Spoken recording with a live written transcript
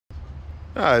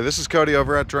Hi, this is Cody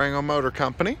over at Durango Motor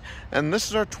Company, and this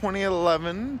is our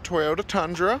 2011 Toyota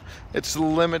Tundra. It's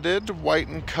limited, white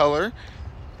in color.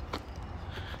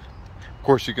 Of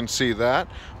course, you can see that.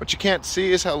 What you can't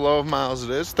see is how low of miles it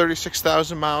is.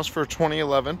 36,000 miles for a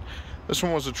 2011. This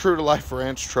one was a true-to-life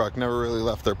ranch truck, never really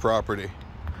left their property.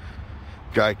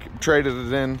 Guy traded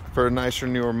it in for a nicer,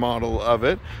 newer model of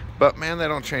it, but man, they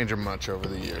don't change them much over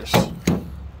the years.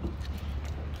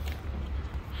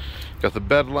 Got the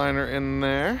bed liner in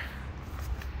there.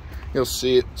 You'll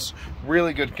see it's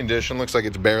really good condition. Looks like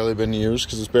it's barely been used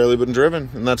because it's barely been driven,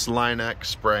 and that's Line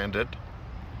X branded.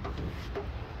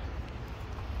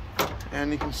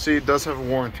 And you can see it does have a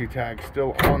warranty tag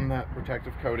still on that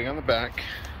protective coating on the back.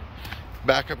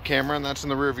 Backup camera, and that's in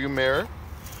the rearview mirror.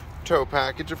 Tow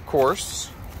package, of course.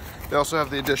 They also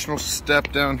have the additional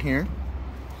step down here.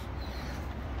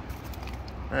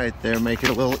 Right there, make it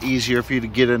a little easier for you to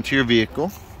get into your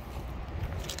vehicle.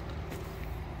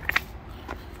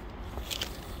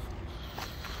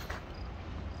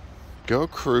 Go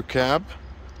crew cab.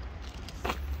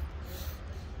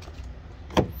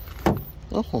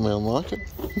 Oh, let me unlock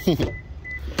it.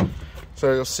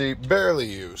 So you'll see,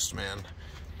 barely used, man.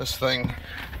 This thing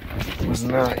was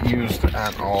not used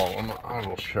at all. I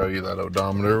will show you that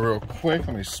odometer real quick.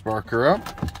 Let me spark her up.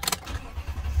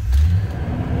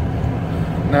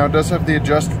 Now it does have the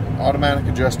automatic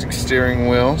adjusting steering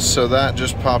wheel, so that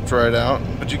just popped right out.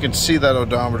 But you can see that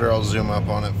odometer. I'll zoom up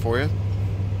on it for you.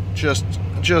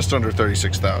 Just under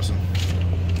 36,000.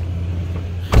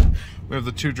 We have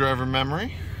the 2-driver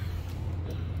memory.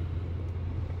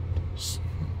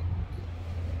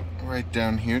 Right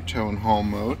down here, tow and haul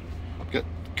mode. Got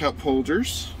cup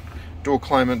holders, dual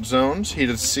climate zones,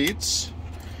 heated seats,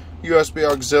 USB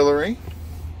auxiliary.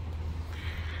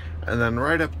 And then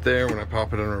right up there, when I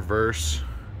pop it in reverse,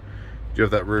 you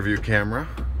have that rear view camera.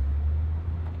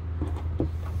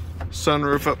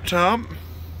 Sunroof up top.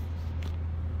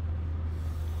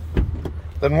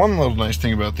 Then one little nice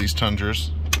thing about these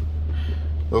Tundras,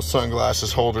 those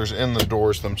sunglasses holders in the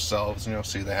doors themselves, and you'll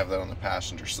see they have that on the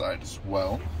passenger side as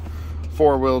well.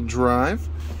 4-wheel drive.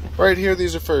 Right here,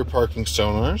 these are for your parking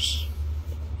sonars.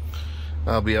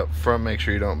 I'll be up front, make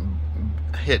sure you don't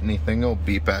hit anything. It'll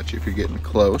beep at you if you're getting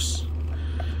close.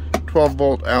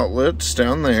 12-volt outlets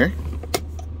down there.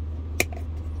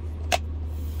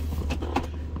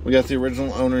 We got the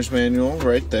original owner's manual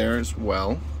right there as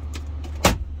well.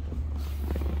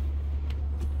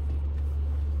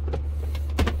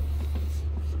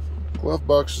 Glove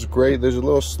box is great. There's a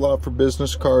little slot for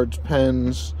business cards,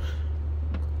 pens.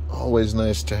 Always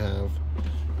nice to have.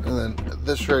 And then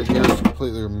this right here is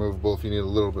completely removable if you need a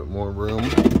little bit more room.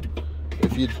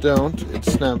 If you don't, it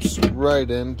snaps right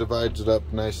in, divides it up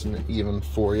nice and even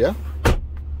for you.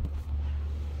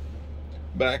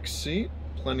 Back seat,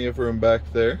 plenty of room back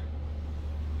there.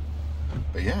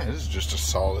 But yeah, it is just a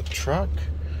solid truck.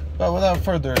 But without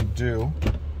further ado,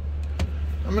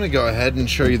 I'm going to go ahead and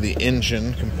show you the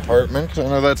engine compartment, because I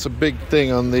know that's a big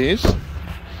thing on these.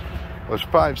 Those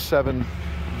 5.7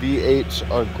 V8s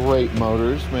are great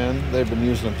motors, man. They've been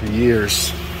using them for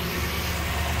years.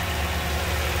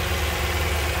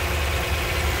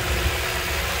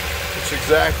 It's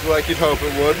exactly like you'd hope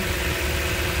it would.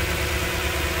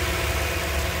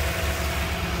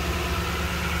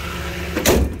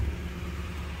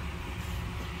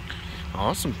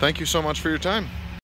 Awesome. Thank you so much for your time.